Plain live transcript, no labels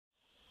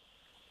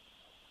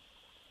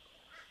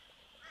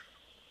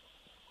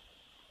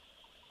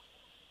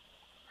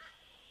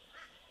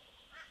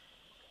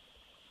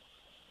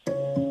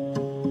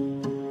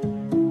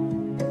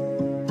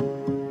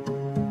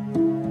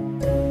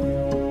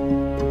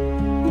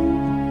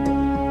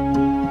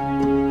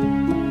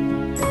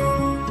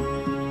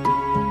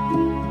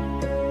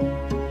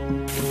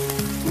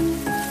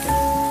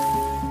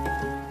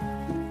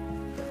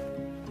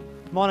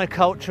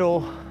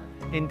monocultural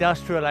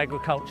industrial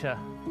agriculture.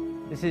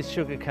 This is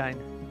sugarcane,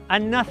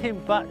 and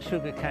nothing but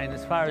sugarcane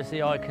as far as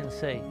the eye can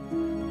see.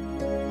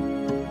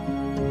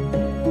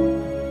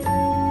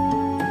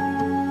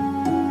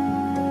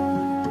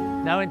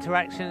 No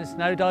interactions,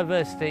 no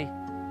diversity.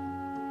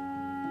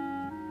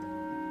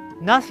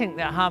 Nothing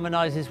that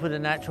harmonises with a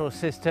natural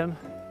system.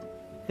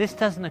 This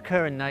doesn't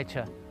occur in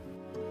nature.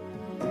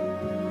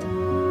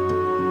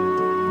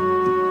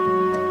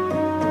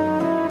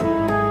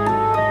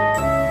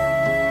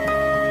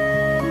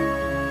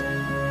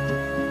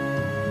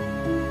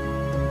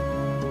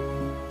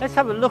 Let's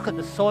have a look at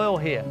the soil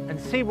here and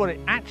see what it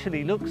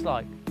actually looks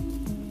like.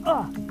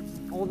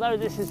 Although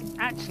this is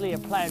actually a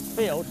ploughed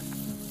field,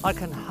 I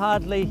can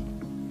hardly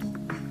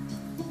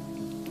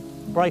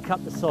break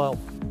up the soil.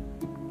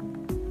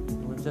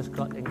 We've just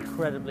got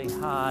incredibly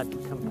hard,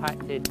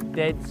 compacted,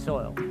 dead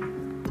soil.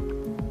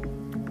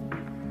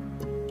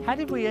 How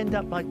did we end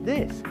up like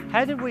this?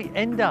 How did we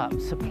end up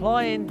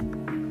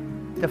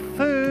supplying the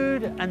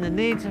food and the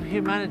needs of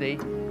humanity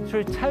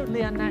through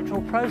totally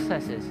unnatural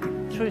processes,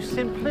 through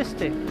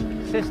simplistic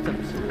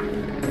systems?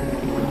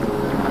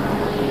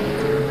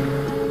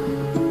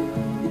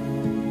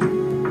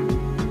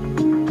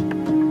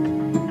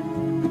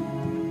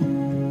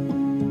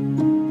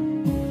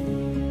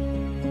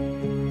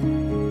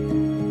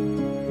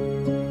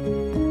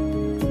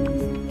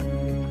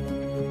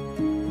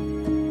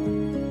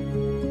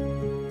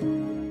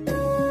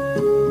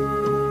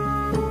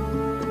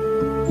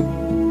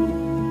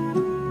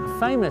 A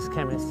famous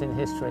chemist in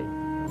history,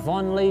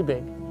 von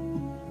Liebig,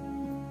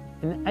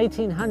 in the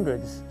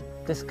 1800s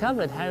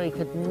discovered how he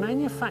could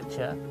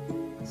manufacture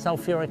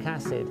sulfuric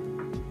acid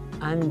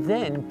and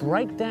then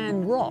break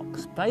down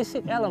rocks,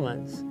 basic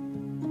elements,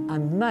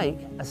 and make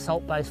a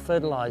salt-based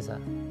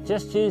fertilizer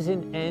just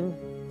using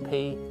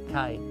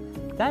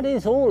NPK. That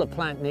is all a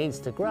plant needs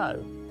to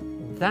grow.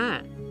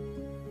 That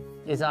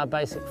is our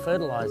basic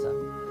fertilizer.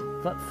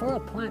 But for a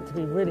plant to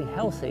be really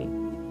healthy,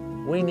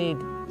 we need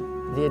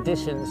the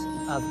additions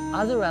of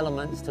other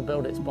elements to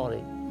build its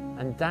body.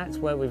 And that's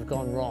where we've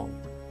gone wrong.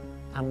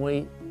 And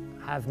we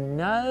have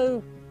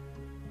no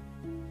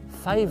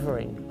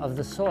favouring of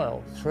the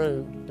soil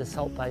through the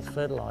salt-based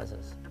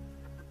fertilisers.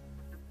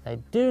 They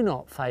do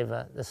not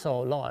favour the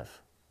soil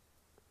life.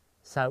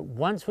 So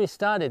once we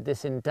started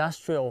this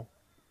industrial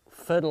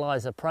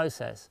fertiliser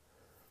process,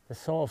 the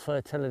soil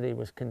fertility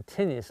was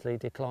continuously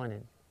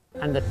declining.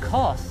 And the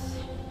costs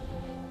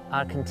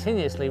are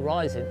continuously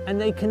rising, and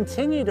they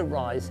continue to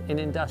rise in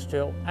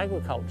industrial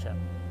agriculture,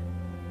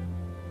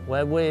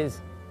 wherewith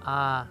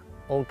our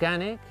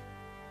organic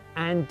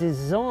and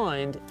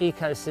designed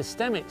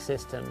ecosystemic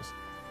systems,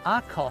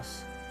 our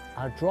costs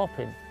are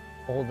dropping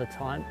all the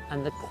time,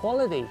 and the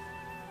quality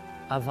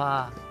of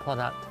our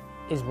product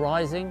is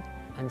rising,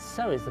 and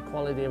so is the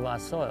quality of our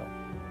soil.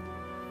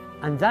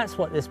 And that's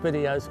what this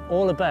video is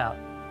all about.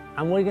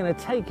 And we're going to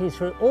take you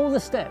through all the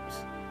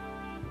steps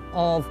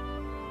of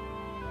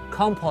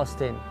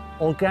composting,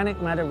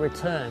 organic matter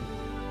return,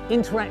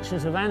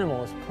 interactions with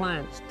animals,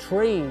 plants,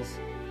 trees,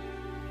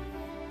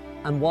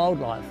 and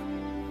wildlife,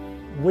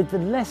 with the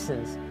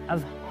lessons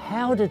of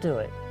how to do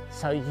it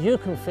so you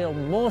can feel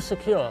more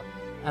secure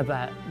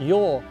about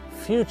your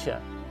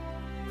future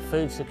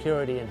food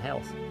security and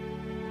health.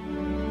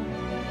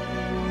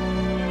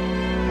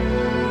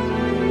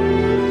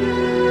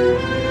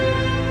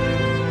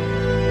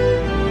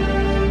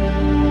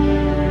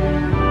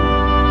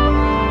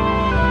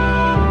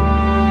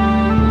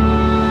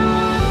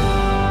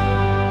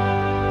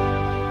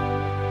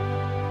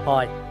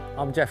 Hi,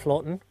 I'm Jeff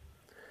Lawton,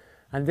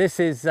 and this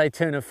is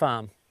Zaytuna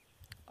Farm.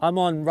 I'm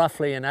on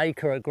roughly an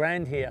acre of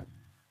ground here,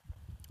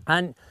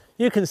 and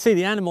you can see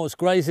the animals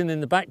grazing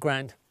in the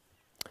background.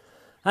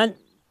 And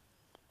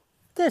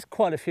there's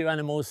quite a few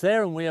animals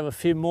there, and we have a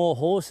few more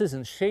horses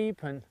and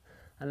sheep and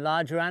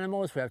larger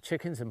animals. We have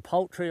chickens and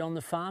poultry on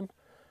the farm,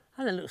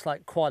 and it looks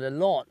like quite a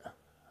lot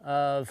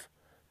of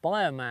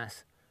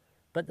biomass.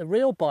 But the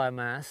real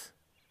biomass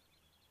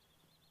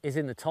is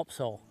in the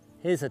topsoil.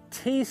 Here's a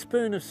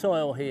teaspoon of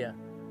soil here,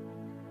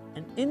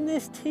 and in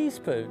this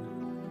teaspoon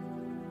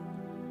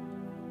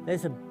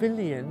there's 1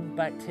 billion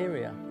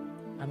bacteria,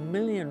 1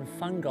 million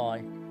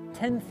fungi,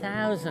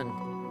 10,000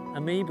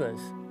 amoebas,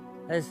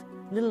 there's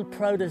little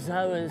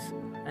protozoas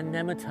and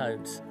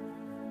nematodes.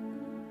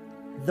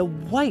 The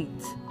weight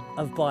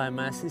of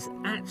biomass is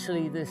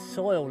actually this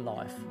soil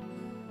life.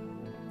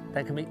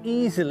 There can be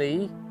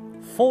easily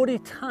 40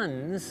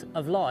 tonnes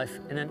of life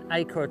in an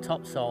acre of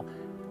topsoil.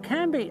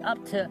 Can be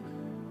up to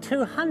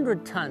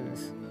 200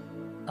 tonnes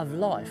of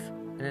life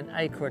in an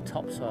acre of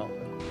topsoil.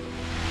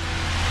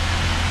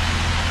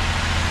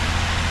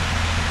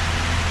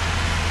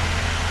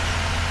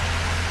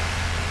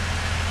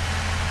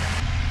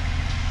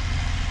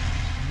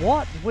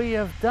 What we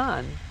have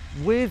done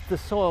with the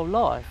soil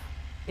life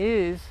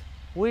is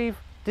we've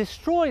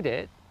destroyed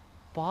it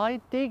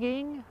by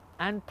digging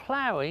and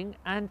ploughing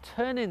and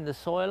turning the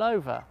soil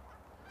over.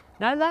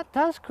 Now that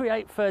does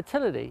create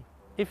fertility.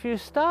 If you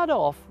start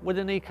off with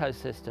an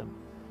ecosystem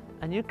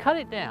and you cut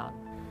it down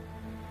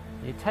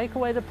You take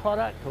away the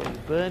product, or you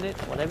burn it,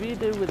 whatever you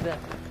do with the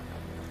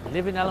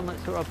living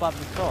elements that are above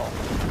the soil,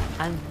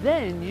 and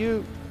then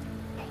you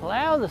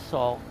plough the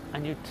soil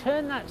and you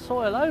turn that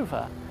soil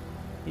over,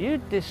 you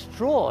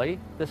destroy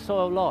the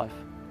soil life.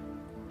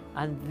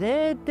 And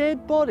their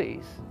dead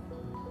bodies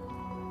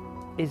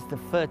is the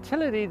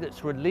fertility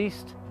that's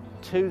released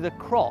to the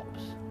crops.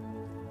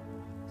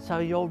 So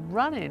you're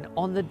running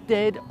on the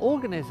dead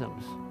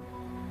organisms.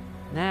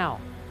 Now,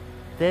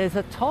 there's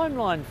a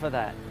timeline for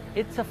that.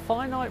 It's a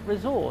finite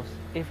resource.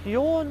 If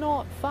you're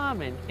not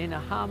farming in a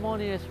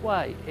harmonious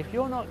way, if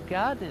you're not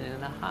gardening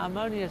in a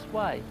harmonious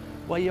way,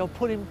 where you're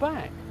putting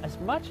back as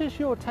much as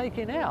you're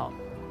taking out,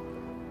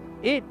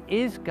 it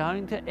is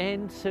going to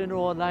end sooner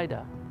or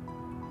later.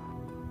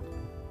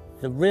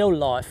 The real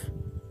life,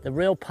 the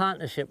real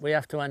partnership we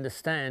have to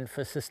understand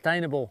for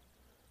sustainable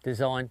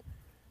design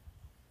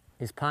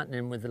is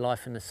partnering with the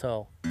life in the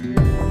soil.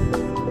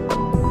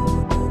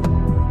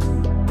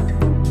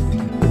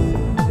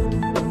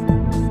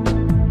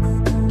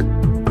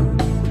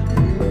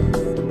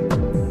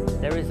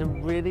 There is a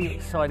really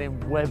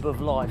exciting web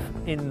of life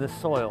in the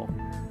soil.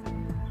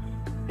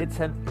 It's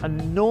an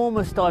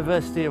enormous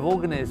diversity of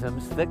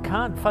organisms that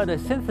can't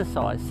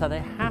photosynthesize, so they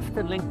have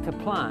to link to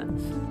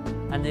plants,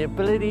 and the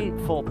ability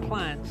for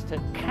plants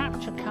to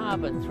capture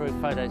carbon through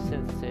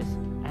photosynthesis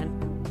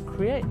and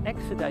create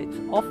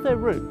exudates off their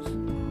roots,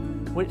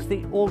 which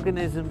the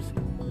organisms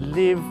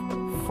live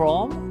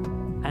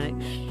from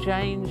and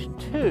exchange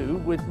to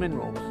with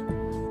minerals.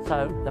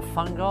 So the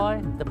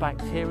fungi, the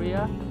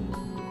bacteria,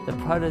 the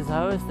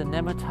protozoas, the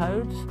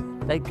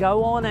nematodes, they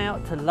go on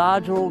out to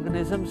larger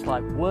organisms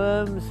like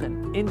worms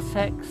and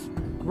insects,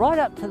 right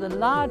up to the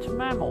large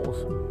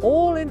mammals,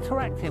 all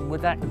interacting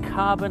with that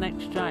carbon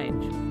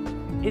exchange.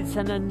 It's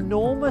an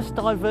enormous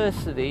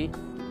diversity,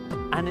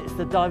 and it's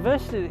the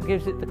diversity that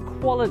gives it the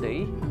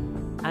quality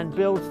and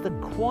builds the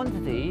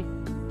quantity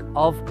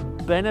of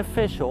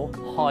beneficial,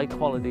 high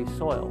quality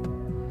soil.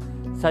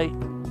 So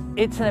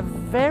it's a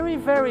very,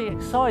 very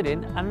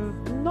exciting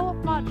and not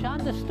much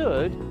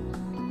understood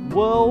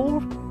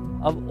world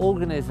of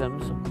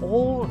organisms,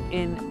 all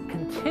in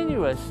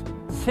continuous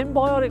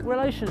symbiotic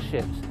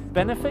relationships,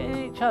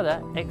 benefiting each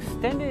other,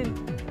 extending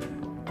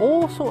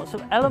all sorts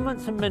of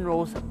elements and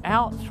minerals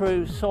out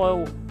through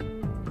soil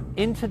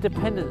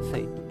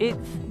interdependency.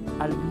 It's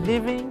a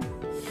living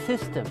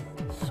system.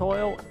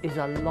 Soil is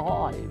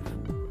alive,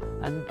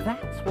 and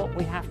that's what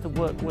we have to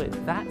work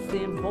with. That's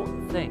the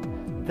important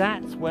thing.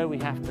 That's where we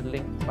have to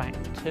link back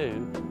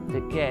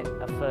to get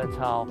a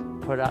fertile,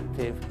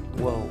 productive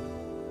world.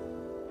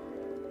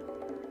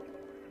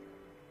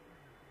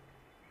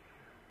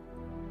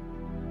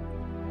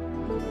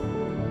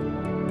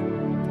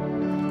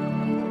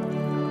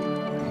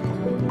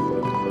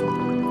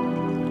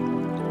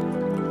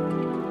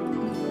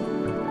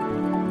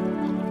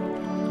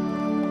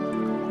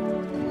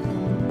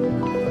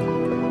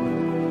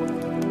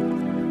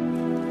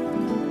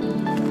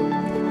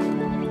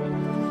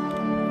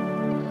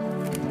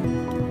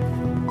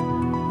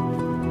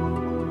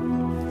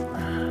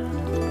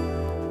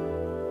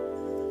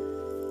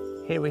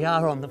 Here we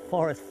are on the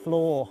forest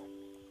floor,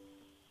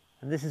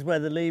 and this is where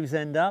the leaves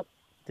end up,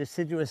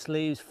 deciduous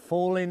leaves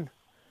falling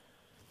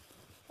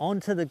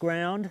onto the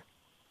ground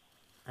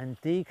and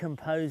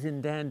decomposing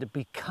down to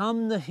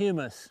become the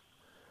humus,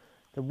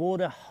 the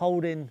water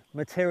holding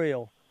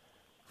material.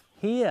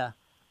 Here,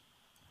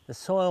 the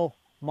soil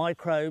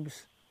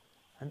microbes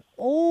and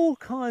all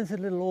kinds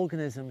of little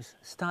organisms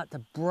start to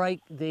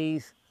break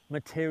these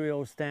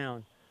materials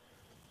down.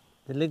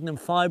 The lignum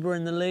fibre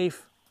in the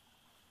leaf,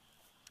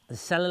 the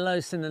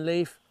cellulose in the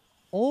leaf,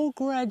 all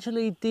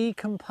gradually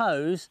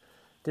decompose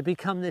to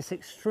become this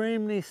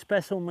extremely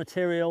special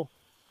material,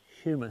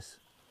 humus.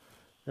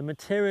 The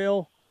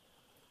material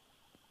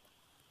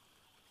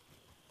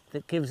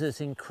that gives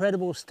us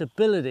incredible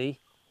stability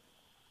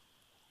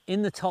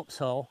in the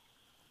topsoil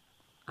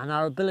and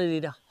our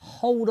ability to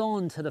hold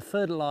on to the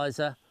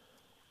fertilizer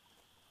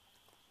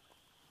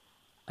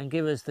and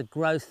give us the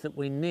growth that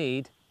we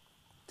need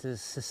to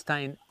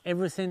sustain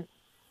everything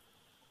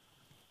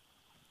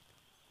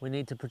we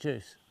need to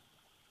produce.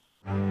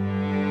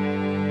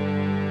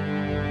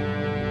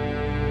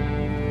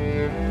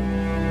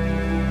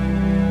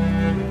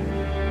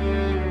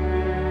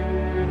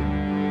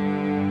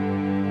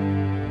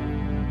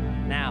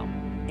 Now,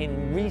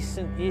 in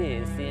recent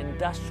years, the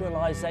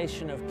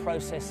industrialization of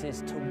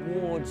processes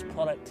towards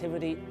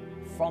productivity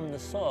from the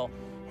soil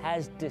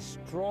has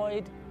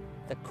destroyed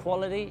the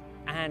quality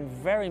and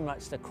very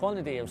much the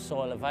quantity of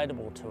soil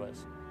available to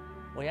us.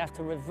 We have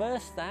to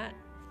reverse that,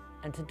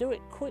 and to do it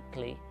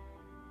quickly,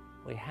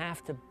 we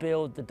have to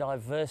build the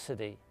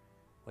diversity.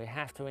 We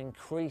have to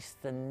increase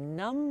the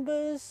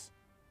numbers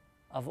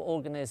of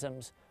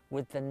organisms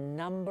with the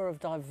number of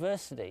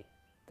diversity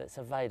that's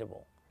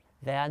available.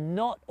 They are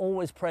not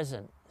always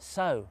present,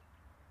 so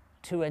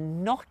to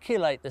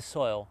inoculate the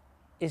soil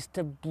is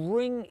to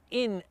bring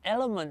in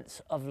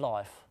elements of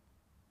life.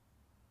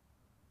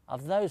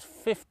 Of those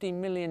 50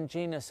 million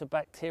genus of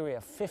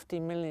bacteria, 50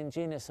 million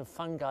genus of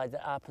fungi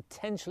that are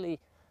potentially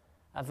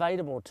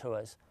available to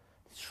us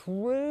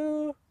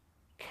through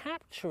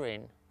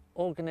capturing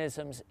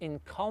organisms in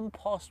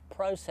compost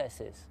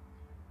processes.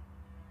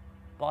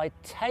 By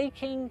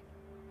taking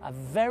a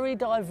very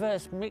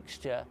diverse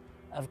mixture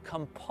of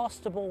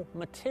compostable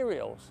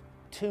materials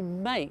to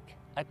make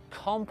a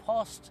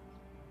compost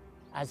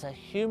as a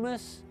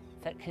humus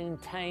that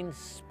contains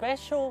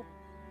special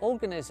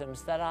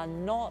organisms that are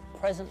not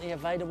presently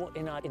available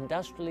in our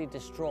industrially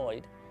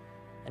destroyed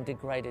and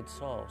degraded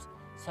soils.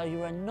 So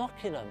your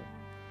inoculum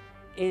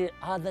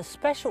are the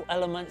special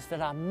elements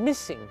that are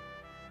missing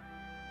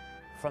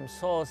from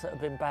soils that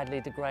have been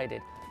badly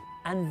degraded.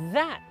 And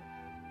that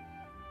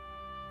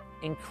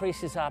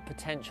increases our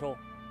potential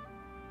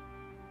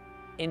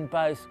in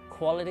both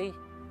quality,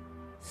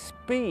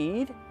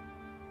 speed,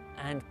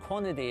 and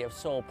quantity of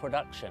soil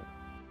production.